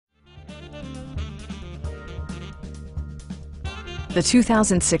the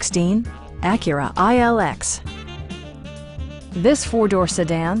 2016 Acura ILX. This four-door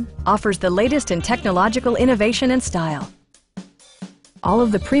sedan offers the latest in technological innovation and style. All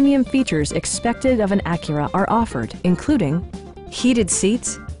of the premium features expected of an Acura are offered, including heated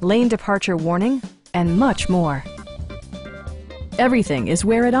seats, lane departure warning, and much more. Everything is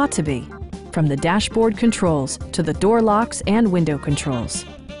where it ought to be, from the dashboard controls to the door locks and window controls.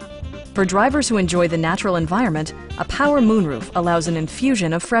 For drivers who enjoy the natural environment, a power moonroof allows an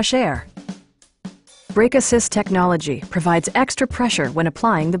infusion of fresh air. Brake Assist technology provides extra pressure when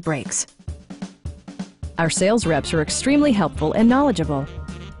applying the brakes. Our sales reps are extremely helpful and knowledgeable.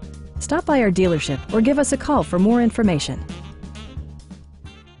 Stop by our dealership or give us a call for more information.